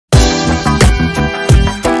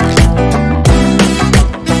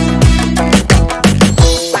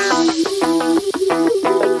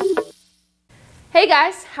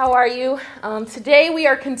guys, how are you? Today we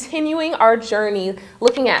are continuing our journey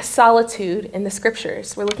looking at solitude in the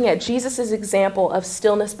scriptures. We're looking at Jesus' example of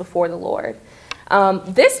stillness before the Lord.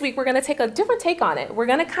 This week we're going to take a different take on it. We're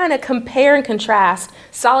going to kind of compare and contrast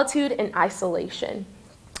solitude and isolation.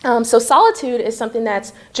 So solitude is something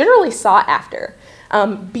that's generally sought after.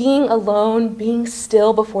 Being alone, being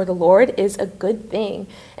still before the Lord is a good thing.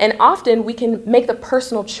 And often we can make the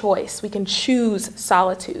personal choice. We can choose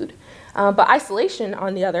solitude. But isolation,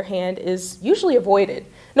 on the other hand, is usually avoided.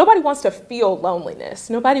 Nobody wants to feel loneliness.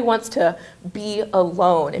 Nobody wants to be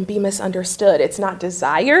alone and be misunderstood. It's not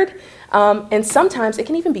desired. And sometimes it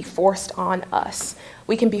can even be forced on us.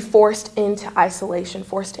 We can be forced into isolation,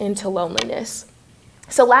 forced into loneliness.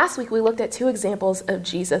 So last week we looked at two examples of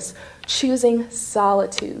Jesus choosing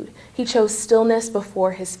solitude. He chose stillness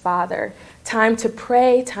before his Father, time to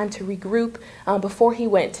pray, time to regroup before he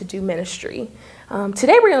went to do ministry.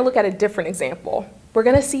 Today we're going to look at a different example. We're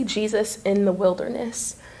going to see Jesus in the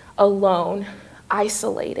wilderness, alone,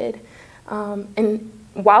 isolated. And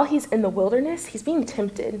while he's in the wilderness, he's being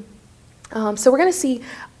tempted. So we're going to see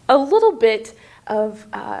a little bit of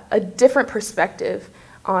a different perspective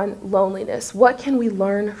on loneliness. What can we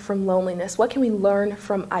learn from loneliness? What can we learn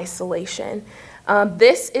from isolation?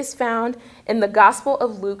 This is found in the Gospel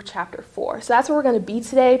of Luke chapter 4. So that's where we're going to be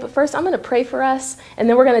today. But first, I'm going to pray for us, and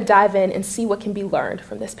then we're going to dive in and see what can be learned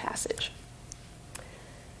from this passage.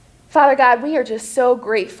 Father God, we are just so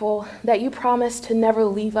grateful that you promised to never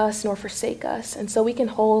leave us nor forsake us. And so we can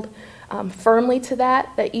hold firmly to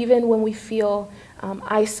that even when we feel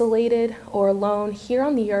isolated or alone here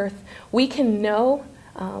on the earth, we can know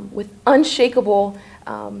with unshakable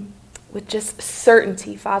with just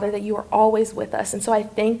certainty, Father, that you are always with us. And so I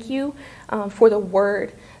thank you for the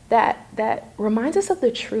word that reminds us of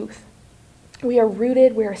the truth. We are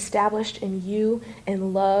rooted, we are established in you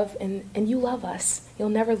and love, and you love us. You'll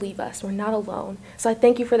never leave us. We're not alone. So I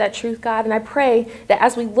thank you for that truth, God. And I pray that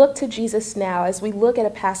as we look to Jesus now, as we look at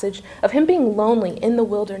a passage of him being lonely in the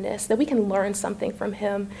wilderness, that we can learn something from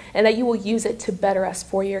him and that you will use it to better us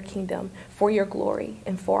for your kingdom, for your glory,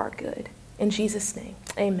 and for our good. In Jesus' name,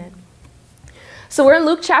 amen. So we're in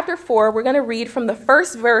Luke chapter 4. We're going to read from the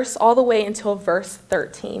first verse all the way until verse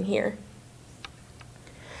 13 here.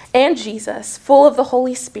 And Jesus, full of the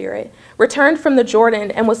Holy Spirit, returned from the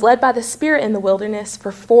Jordan and was led by the Spirit in the wilderness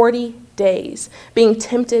for 40 days, being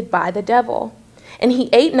tempted by the devil. And he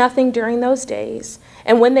ate nothing during those days,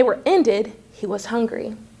 and when they were ended, he was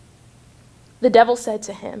hungry. The devil said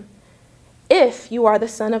to him, "If you are the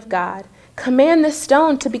Son of God, command this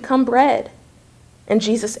stone to become bread." And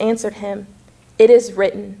Jesus answered him, "It is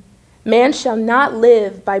written, man shall not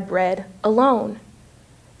live by bread alone."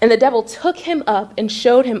 And the devil took him up and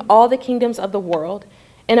showed him all the kingdoms of the world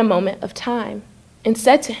in a moment of time, and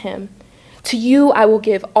said to him, "To you I will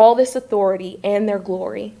give all this authority and their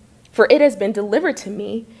glory, for it has been delivered to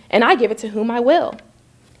me, and I give it to whom I will.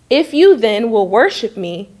 If you then will worship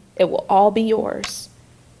me, it will all be yours."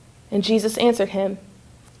 And Jesus answered him,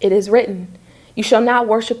 "It is written, you shall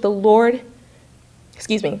worship the Lord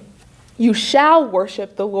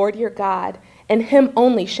your God, and him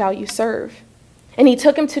only shall you serve." And he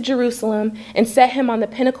took him to Jerusalem and set him on the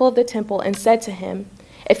pinnacle of the temple and said to him,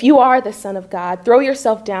 "If you are the Son of God, throw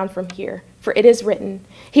yourself down from here, for it is written,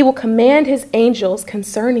 he will command his angels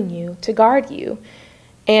concerning you to guard you,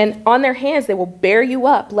 and on their hands they will bear you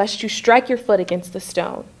up, lest you strike your foot against the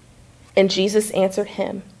stone." And Jesus answered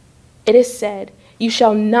him, "It is said, you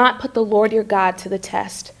shall not put the Lord your God to the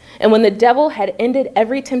test." And when the devil had ended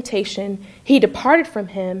every temptation, he departed from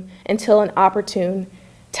him until an opportune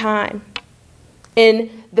time. In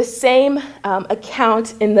the same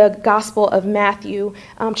account in the Gospel of Matthew,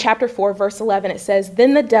 chapter 4, verse 11, it says,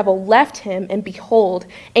 "Then the devil left him, and behold,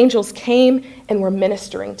 angels came and were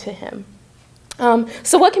ministering to him."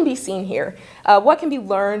 So what can be seen here? What can be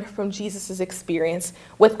learned from Jesus' experience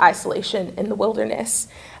with isolation in the wilderness?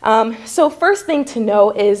 So first thing to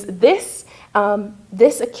know is this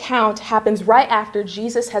account happens right after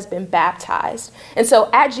Jesus has been baptized. And so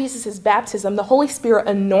at Jesus' baptism, the Holy Spirit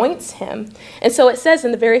anoints him. And so it says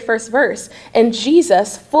in the very first verse, "And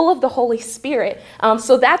Jesus, full of the Holy Spirit."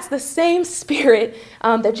 So that's the same Spirit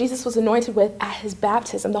that Jesus was anointed with at his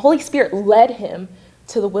baptism. The Holy Spirit led him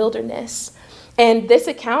to the wilderness. And this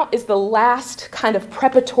account is the last kind of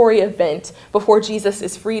preparatory event before Jesus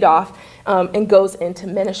is freed off and goes into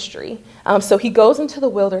ministry. So he goes into the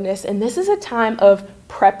wilderness, and this is a time of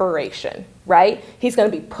preparation, right? He's going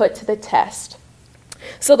to be put to the test.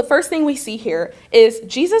 So the first thing we see here is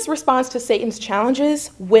Jesus responds to Satan's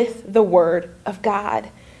challenges with the word of God.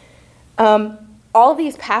 All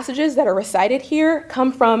these passages that are recited here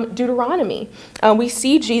come from Deuteronomy. We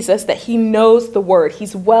see Jesus that he knows the word.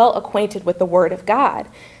 He's well acquainted with the word of God.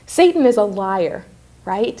 Satan is a liar,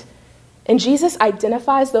 right? And Jesus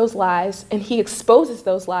identifies those lies and he exposes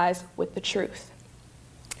those lies with the truth.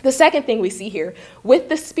 The second thing we see here, with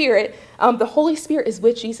the Spirit, the Holy Spirit is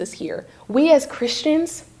with Jesus here. We as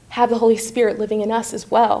Christians have the Holy Spirit living in us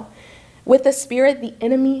as well. With the Spirit, the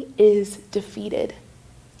enemy is defeated.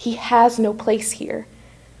 He has no place here.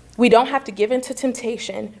 We don't have to give in to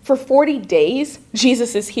temptation. For 40 days,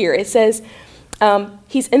 Jesus is here. It says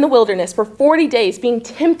he's in the wilderness for 40 days being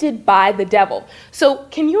tempted by the devil. So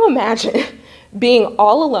can you imagine being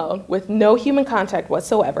all alone with no human contact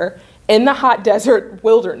whatsoever in the hot desert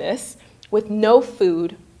wilderness with no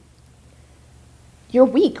food? You're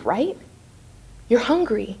weak, right? You're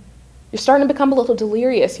hungry. You're starting to become a little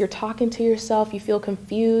delirious. You're talking to yourself. You feel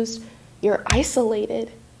confused. You're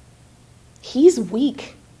isolated. He's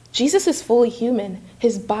weak. Jesus is fully human.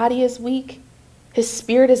 His body is weak. His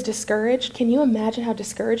spirit is discouraged. Can you imagine how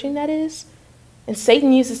discouraging that is? And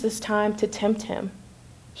Satan uses this time to tempt him.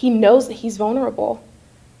 He knows that he's vulnerable.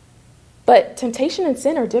 But temptation and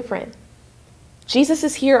sin are different. Jesus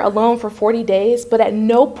is here alone for 40 days, but at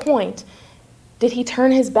no point did he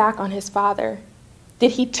turn his back on his Father.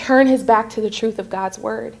 Did he turn his back to the truth of God's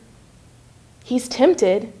word? He's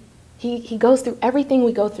tempted. He goes through everything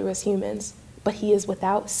we go through as humans, but he is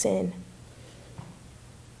without sin.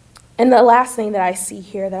 And the last thing that I see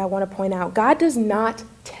here that I want to point out, God does not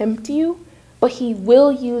tempt you, but he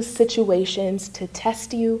will use situations to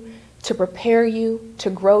test you, to prepare you, to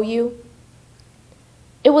grow you.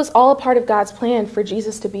 It was all a part of God's plan for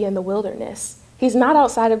Jesus to be in the wilderness. He's not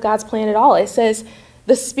outside of God's plan at all. It says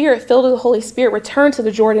the Spirit, filled with the Holy Spirit, returned to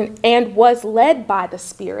the Jordan and was led by the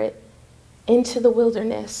Spirit into the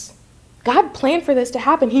wilderness. God planned for this to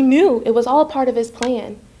happen. He knew it was all a part of his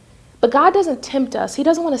plan. But God doesn't tempt us. He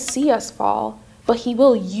doesn't want to see us fall, but he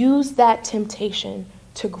will use that temptation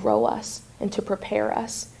to grow us and to prepare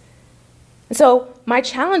us. And so my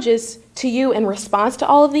challenge is to you in response to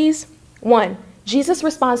all of these. 1, Jesus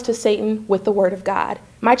responds to Satan with the word of God.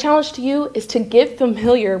 My challenge to you is to get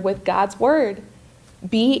familiar with God's word.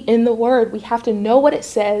 Be in the word. We have to know what it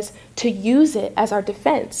says to use it as our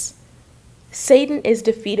defense. Satan is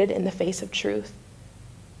defeated in the face of truth.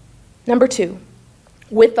 Number 2,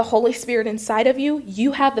 with the Holy Spirit inside of you,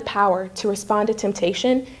 you have the power to respond to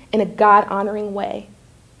temptation in a God-honoring way.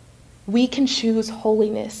 We can choose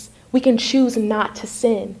holiness. We can choose not to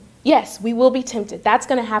sin. Yes, we will be tempted. That's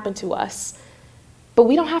going to happen to us. But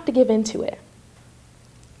we don't have to give in to it.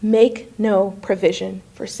 Make no provision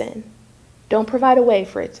for sin. Don't provide a way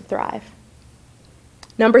for it to thrive.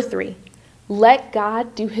 Number 3, let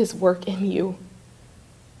God do his work in you.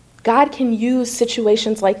 God can use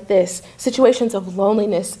situations like this, situations of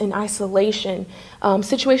loneliness and isolation,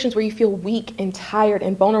 situations where you feel weak and tired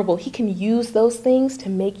and vulnerable. He can use those things to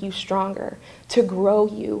make you stronger, to grow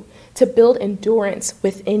you, to build endurance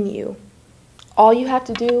within you. All you have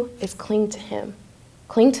to do is cling to him.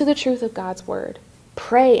 Cling to the truth of God's word.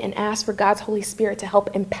 Pray and ask for God's Holy Spirit to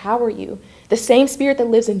help empower you. The same Spirit that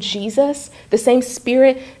lives in Jesus, the same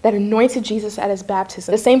Spirit that anointed Jesus at his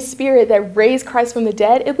baptism, the same Spirit that raised Christ from the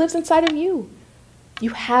dead, it lives inside of you.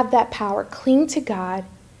 You have that power. Cling to God,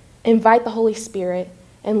 invite the Holy Spirit,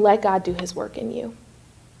 and let God do his work in you.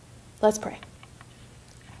 Let's pray.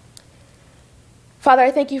 Father,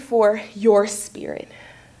 I thank you for your Spirit.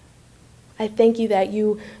 I thank you that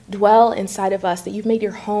you dwell inside of us, that you've made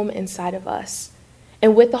your home inside of us.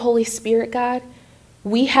 And with the Holy Spirit, God,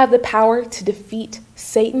 we have the power to defeat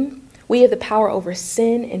Satan. We have the power over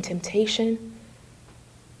sin and temptation.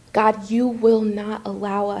 God, you will not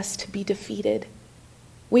allow us to be defeated.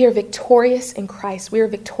 We are victorious in Christ. We are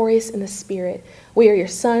victorious in the Spirit. We are your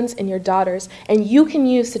sons and your daughters, and you can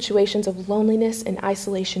use situations of loneliness and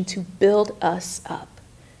isolation to build us up.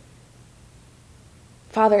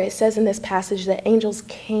 Father, it says in this passage that angels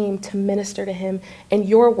came to minister to him, and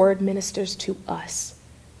your word ministers to us.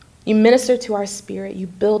 You minister to our spirit. You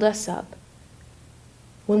build us up.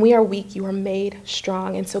 When we are weak, you are made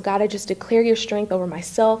strong. And so, God, I just declare your strength over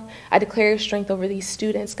myself. I declare your strength over these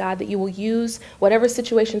students, God, that you will use whatever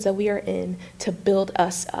situations that we are in to build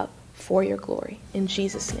us up for your glory. In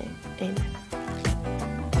Jesus' name, amen.